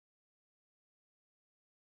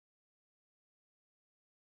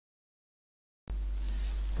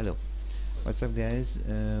Hello, what's up guys?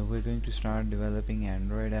 We're going to start developing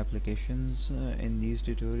Android applications in these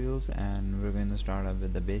tutorials, and we're going to start up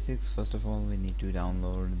with the basics. First of all, we need to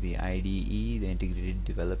download the IDE, the Integrated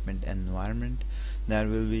Development Environment that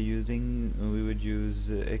we'll be using. We would use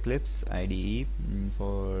Eclipse IDE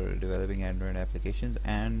for developing Android applications,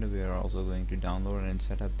 and we are also going to download and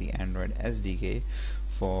set up the Android SDK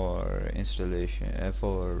for installation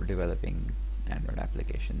for developing Android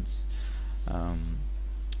applications.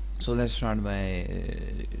 So let's start by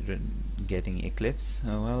getting Eclipse.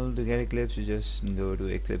 Well, to get Eclipse, you just go to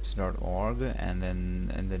eclipse.org, and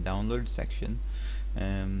then in the download section,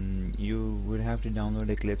 you would have to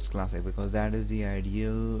download Eclipse Classic, because that is the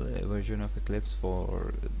ideal version of Eclipse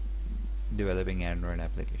for developing Android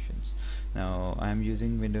applications. Now I'm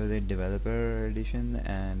using Windows 8 Developer Edition,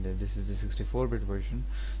 and this is the 64-bit version.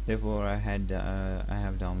 Therefore I have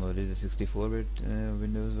downloaded the 64-bit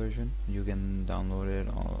Windows version. You can download it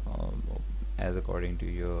as according to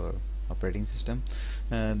your operating system.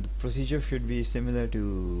 The procedure should be similar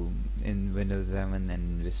to in Windows 11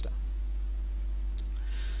 and Vista.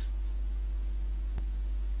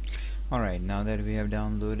 Alright, now that we have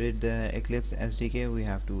downloaded the Eclipse SDK, we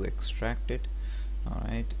have to extract it.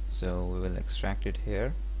 Alright, so we will extract it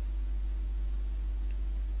here.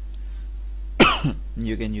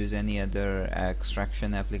 You can use any other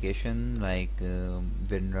extraction application like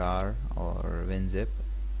WinRAR or WinZip,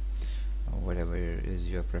 or whatever is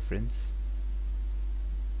your preference.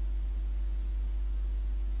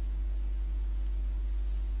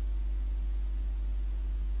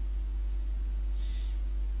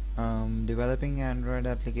 Developing Android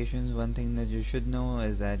applications, one thing that you should know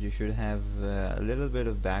is that you should have a little bit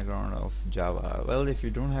of background of Java. Well, if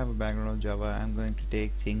you don't have a background of Java, I'm going to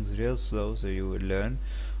take things real slow, so you would learn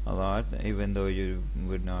a lot, even though if you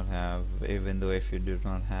do not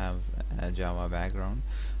have a Java background.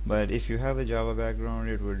 But if you have a Java background,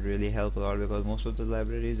 it would really help a lot, because most of the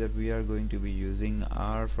libraries that we are going to be using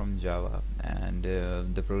are from Java, and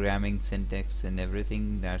the programming syntax and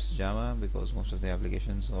everything, that's Java, because most of the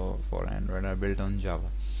applications for Android are built on Java.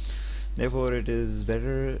 Therefore it is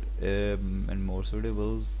better and more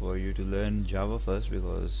suitable for you to learn Java first,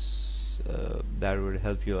 because that would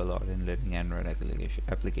help you a lot in learning Android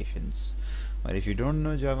applications. But if you don't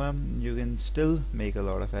know Java, you can still make a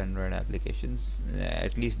lot of Android applications,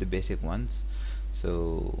 at least the basic ones,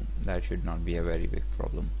 so that should not be a very big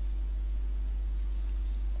problem.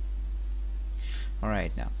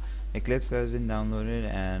 Alright, now Eclipse has been downloaded,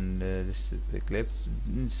 and this Eclipse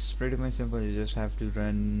is pretty much simple. You just have to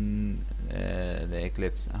run the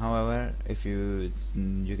Eclipse. However, if you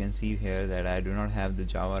can see here that I do not have the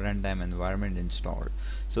Java runtime environment installed,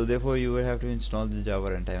 so therefore you will have to install the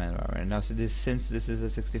Java runtime environment. Now, since this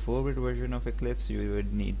is a 64-bit version of Eclipse, you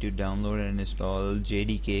would need to download and install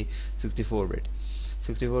Jdk 64-bit.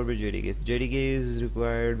 64-bit Jdk. Jdk is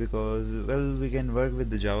required because, well, we can work with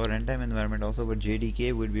the Java runtime environment also, but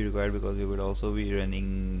Jdk would be required because we would also be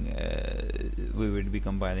running, we would be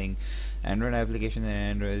compiling Android application, and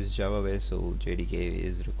Android is Java based, so Jdk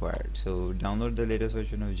is required. So download the latest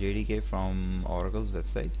version of Jdk from Oracle's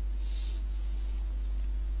website.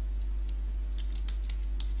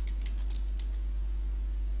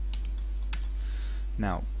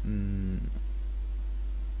 Now,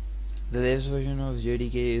 the latest version of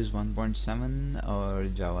Jdk is 1.7 or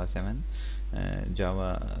Java 7.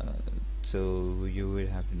 So you will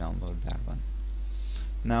have to download that one.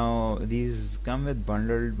 Now these come with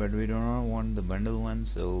bundled, but we do not want the bundled one,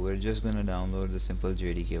 so we're just gonna download the simple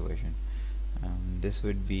Jdk version. This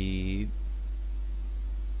would be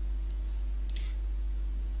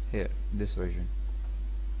here, this version.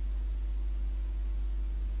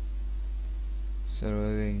 So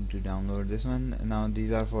we're going to download this one. Now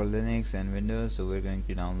these are for Linux and Windows, so we're going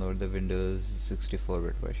to download the Windows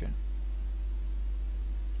 64-bit version.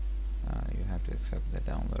 You have to accept the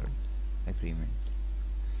download agreement.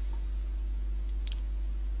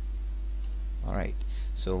 Alright,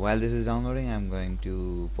 so while this is downloading, I'm going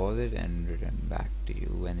to pause it and return back to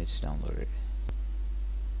you when it's downloaded.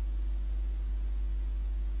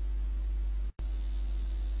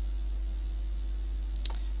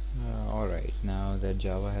 Alright, now that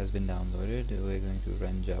Java has been downloaded, we're going to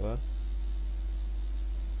run Java,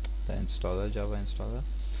 the installer, Java installer.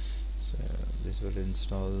 So this will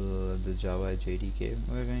install the Java Jdk.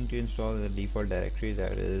 We're going to install the default directory,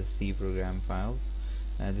 that is C program files.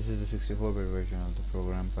 This is the 64-bit version of the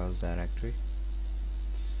program files directory.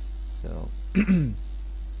 So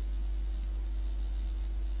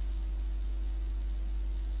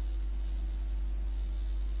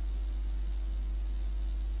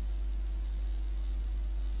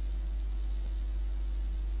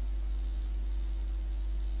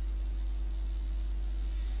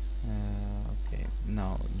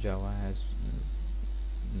now Java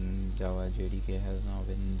Jdk has now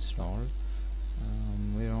been installed.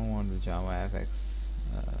 We don't want the Java FX,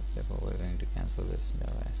 therefore we're going to cancel this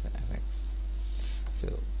Java FX.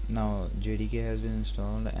 So now JDK has been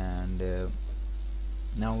installed, and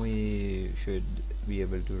now we should be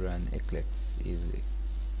able to run Eclipse easily.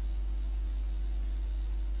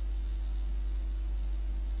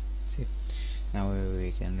 See, now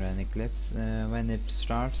we can run Eclipse. When it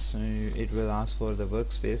starts, it will ask for the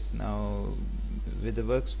workspace. Now with the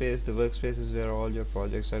workspace is where all your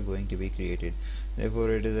projects are going to be created.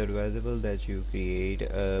 Therefore it is advisable that you create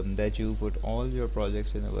that you put all your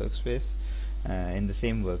projects in a workspace, in the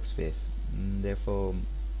same workspace. Therefore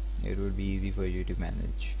it would be easy for you to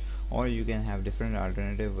manage. Or you can have different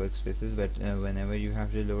alternative workspaces, but whenever you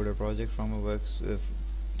have to load a project from a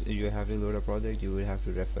you will have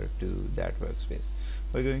to refer to that workspace.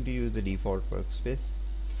 We're going to use the default workspace.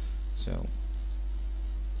 So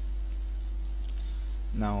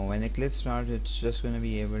now when Eclipse starts, it's just going to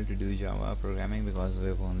be able to do Java programming because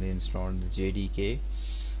we've only installed the JDK,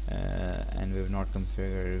 and we've not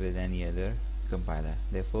configured with any other compiler.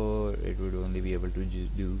 Therefore it would only be able to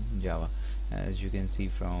do Java, as you can see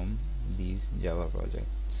from these Java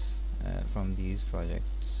projects,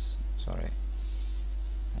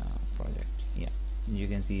 you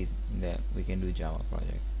can see that we can do Java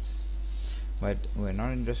projects. But we're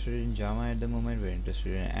not interested in Java at the moment, we're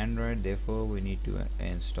interested in Android. Therefore we need to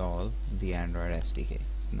install the Android SDK.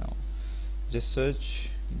 Now just search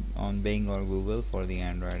on Bing or Google for the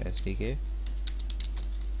Android SDK.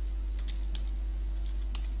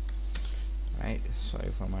 Right,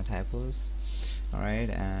 sorry for my typos.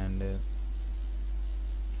 Alright, and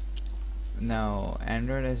now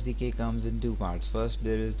Android SDK comes in two parts. First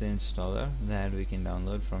there is the installer that we can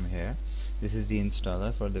download from here. This is the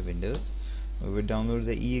installer for the Windows. We will download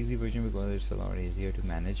the exe version because it's a lot easier to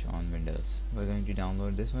manage on Windows. We're going to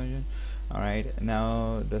download this version. Alright,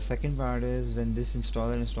 now the second part is when this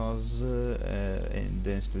installer installs and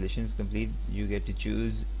the installation is complete, you get to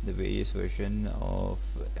choose the various version of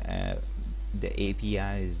the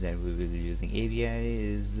APIs that we will be using.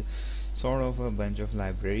 API is sort of a bunch of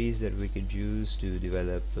libraries that we could use to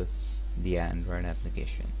develop the Android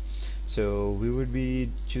application. So we would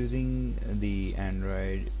be choosing the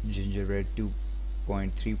Android Gingerbread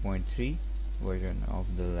 2.3.3 version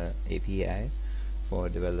of the API for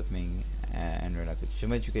developing Android application,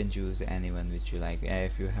 but you can choose anyone which you like.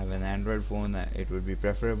 If you have an Android phone, it would be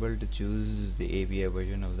preferable to choose the API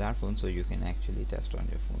version of that phone so you can actually test on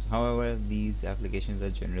your phones. However, these applications are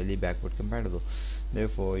generally backward compatible,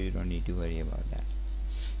 therefore you don't need to worry about that.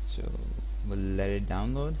 So we'll let it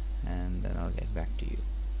download and then I'll get back to you.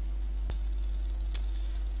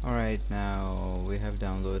 Alright, now we have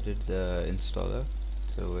downloaded the installer,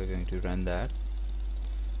 so we're going to run that,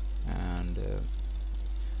 and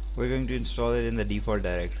we're going to install it in the default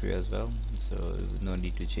directory as well, so no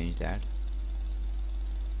need to change that.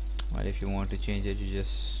 Well, if you want to change it, you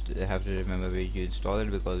just have to remember where you install it,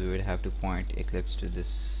 because we would have to point Eclipse to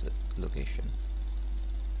this location.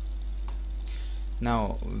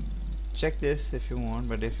 Now check this if you want,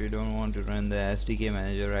 but if you don't want to run the SDK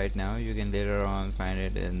Manager right now, you can later on find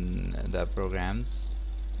it in the programs,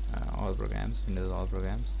 all programs, Windows all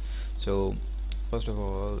programs. So first of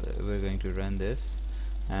all, we're going to run this,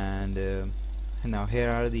 and now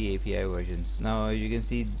here are the API versions. Now you can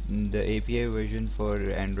see the API version for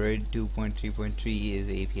Android 2.3.3 is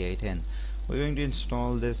API 10. We're going to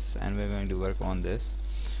install this and we're going to work on this.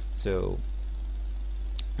 So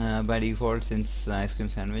by default, since Ice Cream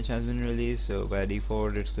Sandwich has been released, so by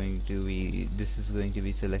default this is going to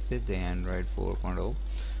be selected, the Android 4.0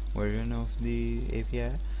 version of the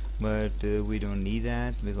API, but we don't need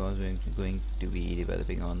that because we're going to be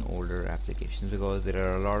developing on older applications, because there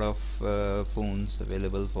are a lot of phones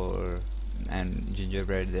available for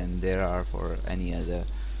Gingerbread than there are for any other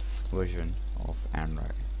version of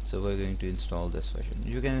Android. So we're going to install this version.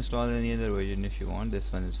 You can install any other version if you want.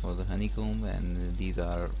 This one is for the Honeycomb, and these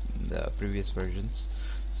are the previous versions,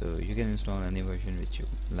 so you can install any version which you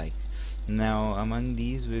like. Now among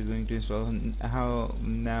these, we're going to install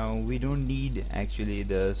now we don't need actually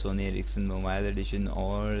the Sony Ericsson Mobile Edition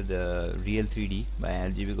or the Real 3D by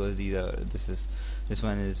LG, because this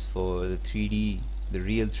one is for the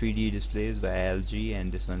Real 3D displays by LG,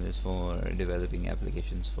 and this one is for developing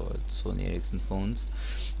applications for Sony Ericsson phones.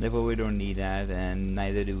 Therefore we don't need that, and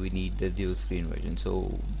neither do we need the dual screen version.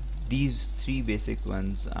 So these three basic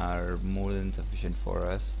ones are more than sufficient for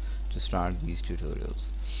us to start these tutorials.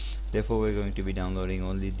 Therefore we're going to be downloading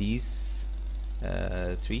only these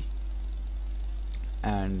three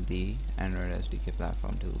and the Android SDK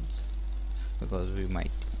platform tools. because we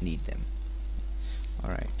might need them.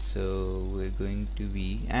 Alright, so we're going to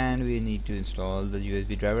be, and we need to install the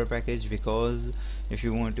USB driver package, because if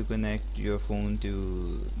you want to connect your phone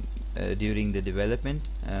to during the development,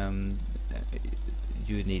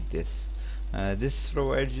 you need this. This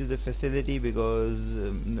provides you the facility, because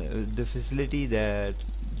the facility that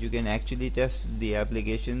you can actually test the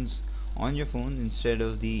applications on your phone instead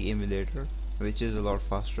of the emulator, which is a lot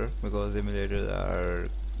faster, because the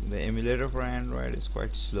emulator for Android is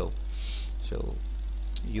quite slow. So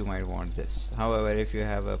you might want this. However, if you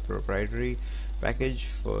have a proprietary package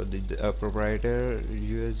for the proprietary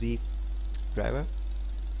USB driver,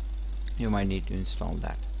 you might need to install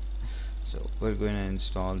that. So we're going to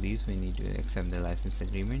install these. We need to accept the license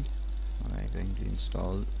agreement. Alright, going to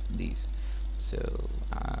install these. So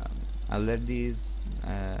I'll let these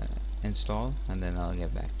install, and then I'll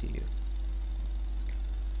get back to you.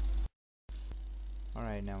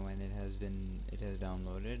 Alright, now when it has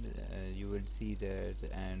downloaded, you would see that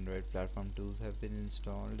Android platform tools have been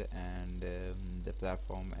installed, and the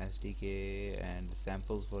platform SDK and the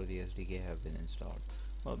samples for the SDK have been installed.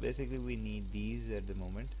 Well, basically we need these at the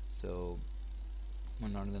moment, so we're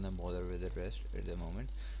not gonna bother with the rest at the moment,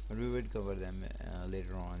 but we will cover them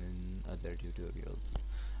later on in other tutorials.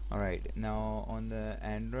 Alright, now on the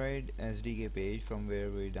Android SDK page from where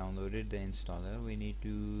we downloaded the installer, you need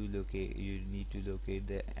to locate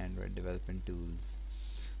the Android development tools.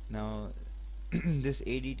 Now this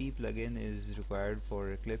ADT plugin is required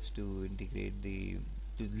for Eclipse to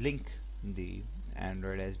link the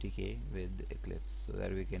Android SDK with Eclipse, so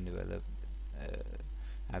that we can develop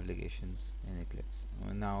applications in Eclipse.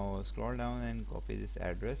 Now scroll down and copy this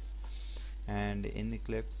address, and in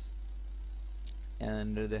Eclipse,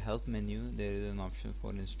 under the help menu, there is an option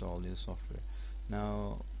for install new software.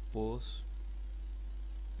 Now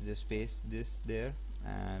just paste this there,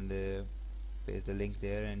 and paste the link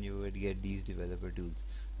there, and you would get these developer tools.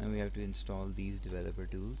 Now we have to install these developer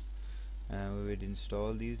tools. We would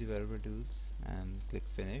install these developer tools and click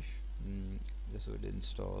finish. This would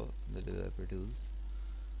install the developer tools,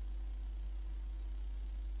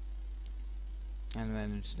 and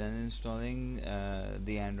when it's done installing,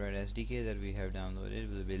 the Android SDK that we have downloaded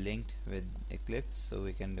will be linked with Eclipse, so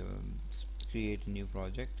we can create a new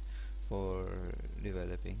project for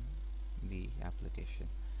developing the application.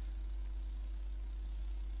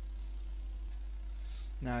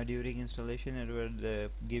 Now during installation, it will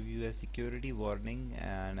give you a security warning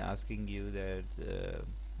and asking you that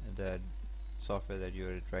the software that you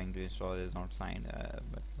are trying to install is not signed,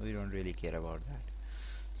 but we don't really care about that.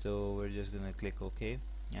 So we're just gonna click OK,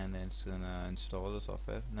 and then it's gonna install the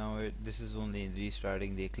software. Now this is only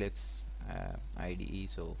restarting the Eclipse IDE,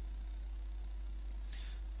 so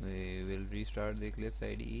we will restart the Eclipse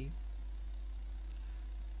IDE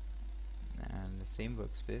and the same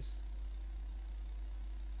workspace,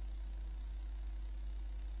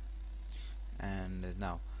 and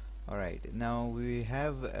alright, now we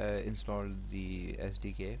have installed the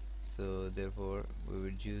SDK, so therefore we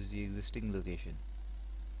would use the existing location.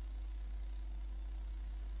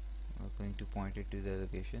 We're going to point it to the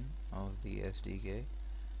location of the SDK,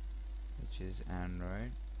 which is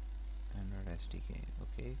Android SDK.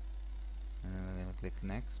 Okay, and then we're going to click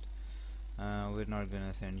next. We're not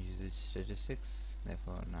going to send usage statistics,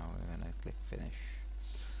 therefore now we're going to click finish.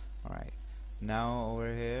 Alright, now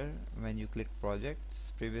over here when you click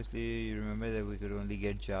projects, previously you remember that we could only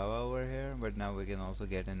get Java over here, but now we can also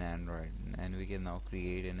get an Android, and we can now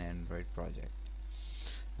create an Android project.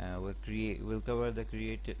 We'll cover the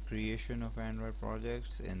creation of Android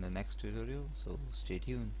projects in the next tutorial, so stay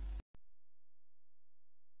tuned.